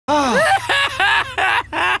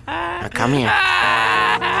come here.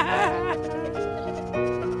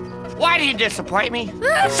 Why do you disappoint me?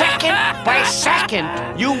 Second by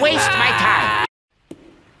second, you waste my time.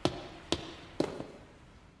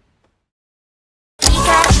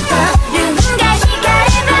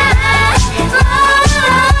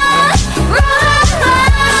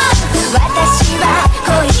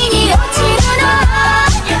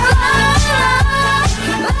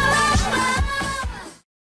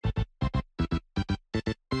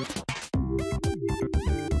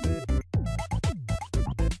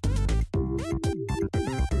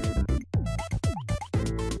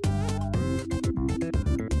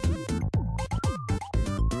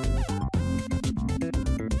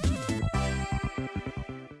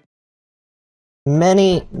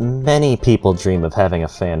 Many people dream of having a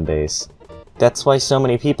fan base. That's why so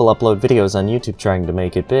many people upload videos on YouTube trying to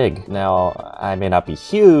make it big. Now, I may not be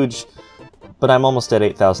huge, but I'm almost at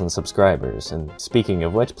 8,000 subscribers, and speaking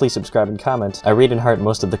of which, please subscribe and comment. I read and heart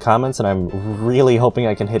most of the comments, and I'm really hoping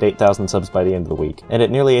I can hit 8,000 subs by the end of the week. And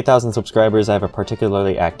at nearly 8,000 subscribers, I have a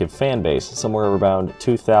particularly active fan base, somewhere around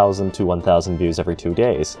 2,000 to 1,000 views every 2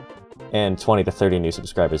 days. And 20 to 30 new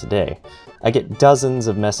subscribers a day. I get dozens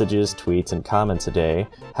of messages, tweets, and comments a day.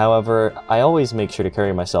 However, I always make sure to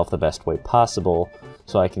carry myself the best way possible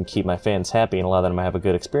so I can keep my fans happy and allow them to have a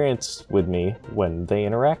good experience with me when they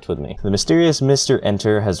interact with me. The mysterious Mr.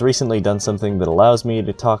 Enter has recently done something that allows me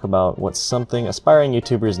to talk about what's something aspiring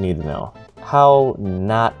YouTubers need to know. How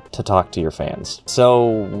not to talk to your fans.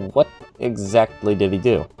 So, what exactly did he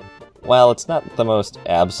do? Well, it's not the most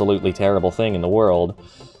absolutely terrible thing in the world.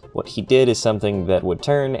 What he did is something that would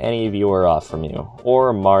turn any viewer off from you,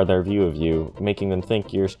 or mar their view of you, making them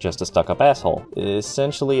think you're just a stuck-up asshole.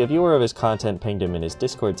 Essentially, a viewer of his content pinged him in his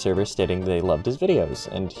Discord server stating they loved his videos,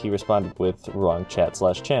 and he responded with wrong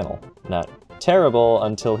chat/channel. Not terrible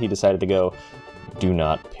until he decided to go, "Do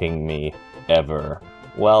not ping me, ever."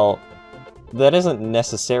 Well, that isn't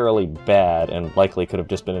necessarily bad, and likely could have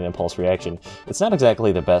just been an impulse reaction. It's not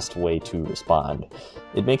exactly the best way to respond.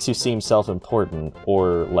 It makes you seem self-important,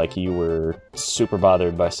 or like you were super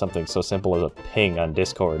bothered by something so simple as a ping on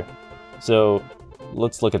Discord. So,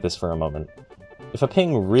 let's look at this for a moment. If a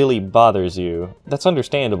ping really bothers you, that's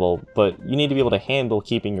understandable, but you need to be able to handle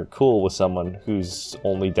keeping your cool with someone who's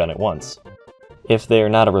only done it once. If they're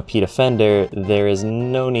not a repeat offender, there is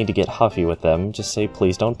no need to get huffy with them, just say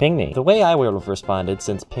please don't ping me. The way I would have responded,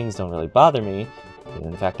 since pings don't really bother me, and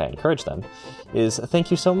in fact I encourage them, is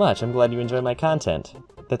thank you so much, I'm glad you enjoy my content.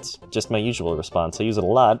 That's just my usual response. I use it a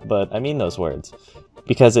lot, but I mean those words.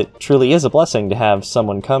 Because it truly is a blessing to have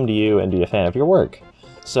someone come to you and be a fan of your work.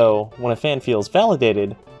 So, when a fan feels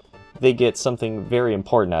validated, they get something very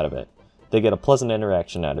important out of it. They get a pleasant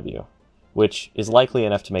interaction out of you, which is likely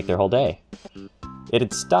enough to make their whole day.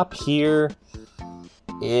 It'd stop here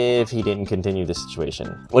if he didn't continue the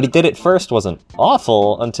situation. What he did at first wasn't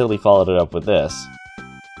awful until he followed it up with this.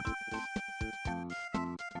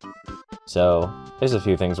 So, there's a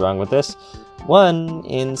few things wrong with this. One,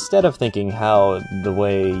 instead of thinking how the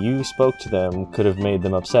way you spoke to them could have made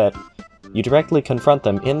them upset, you directly confront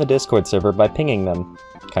them in the Discord server by pinging them.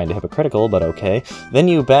 Kinda hypocritical, but okay. Then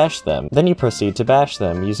you bash them. Then you proceed to bash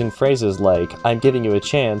them, using phrases like, I'm giving you a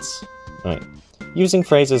chance... Wait. Using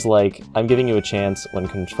phrases like, I'm giving you a chance when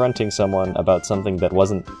confronting someone about something that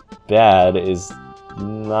wasn't bad is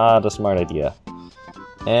not a smart idea.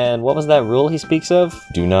 And what was that rule he speaks of?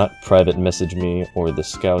 Do not private message me or the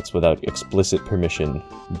scouts without explicit permission.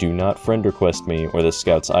 Do not friend request me or the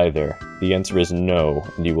scouts either. The answer is no,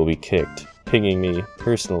 and you will be kicked. Pinging me,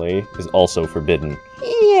 personally, is also forbidden.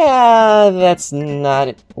 Yeah, that's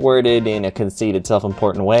not worded in a conceited,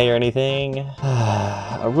 self-important way or anything.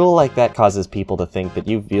 A rule like that causes people to think that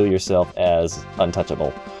you view yourself as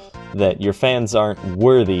untouchable. That your fans aren't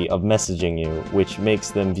worthy of messaging you, which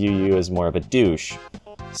makes them view you as more of a douche.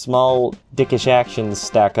 Small, dickish actions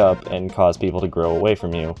stack up and cause people to grow away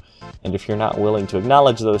from you. And if you're not willing to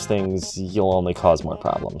acknowledge those things, you'll only cause more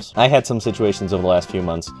problems. I had some situations over the last few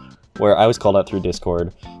months where I was called out through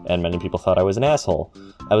Discord, and many people thought I was an asshole.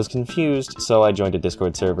 I was confused, so I joined a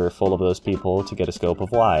Discord server full of those people to get a scope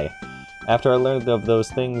of why. After I learned of those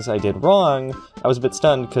things I did wrong, I was a bit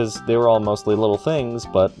stunned because they were all mostly little things,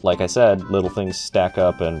 but like I said, little things stack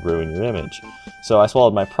up and ruin your image. So I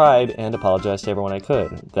swallowed my pride and apologized to everyone I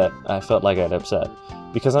could, that I felt like I'd upset.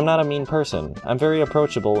 Because I'm not a mean person. I'm very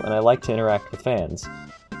approachable and I like to interact with fans.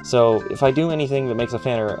 So if I do anything that makes a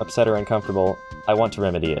fan upset or uncomfortable, I want to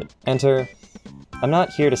remedy it. Enter. I'm not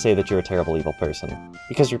here to say that you're a terrible evil person,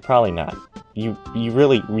 because you're probably not. You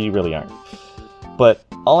really aren't. But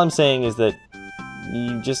all I'm saying is that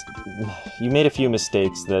you made a few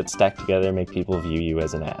mistakes that stacked together make people view you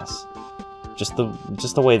as an ass. Just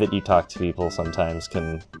the way that you talk to people sometimes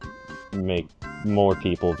can make more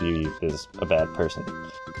people view you as a bad person.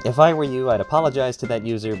 If I were you, I'd apologize to that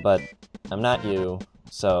user, but I'm not you,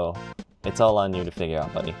 so it's all on you to figure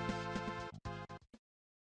out, buddy.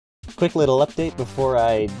 Quick little update before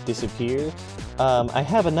I disappear. I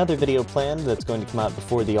have another video planned that's going to come out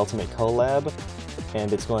before the Ultimate Collab,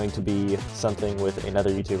 and it's going to be something with another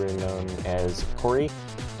YouTuber known as Corey.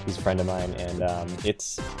 He's a friend of mine, and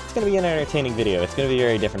it's going to be an entertaining video. It's going to be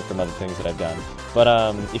very different from other things that I've done. But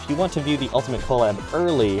if you want to view the Ultimate Collab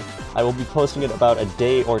early, I will be posting it about a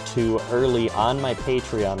day or two early on my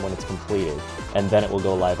Patreon when it's completed, and then it will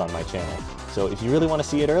go live on my channel. So if you really want to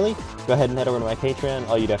see it early, go ahead and head over to my Patreon.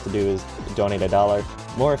 All you'd have to do is donate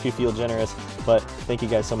 $1. More if you feel generous. But thank you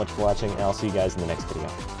guys so much for watching, and I'll see you guys in the next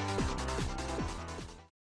video.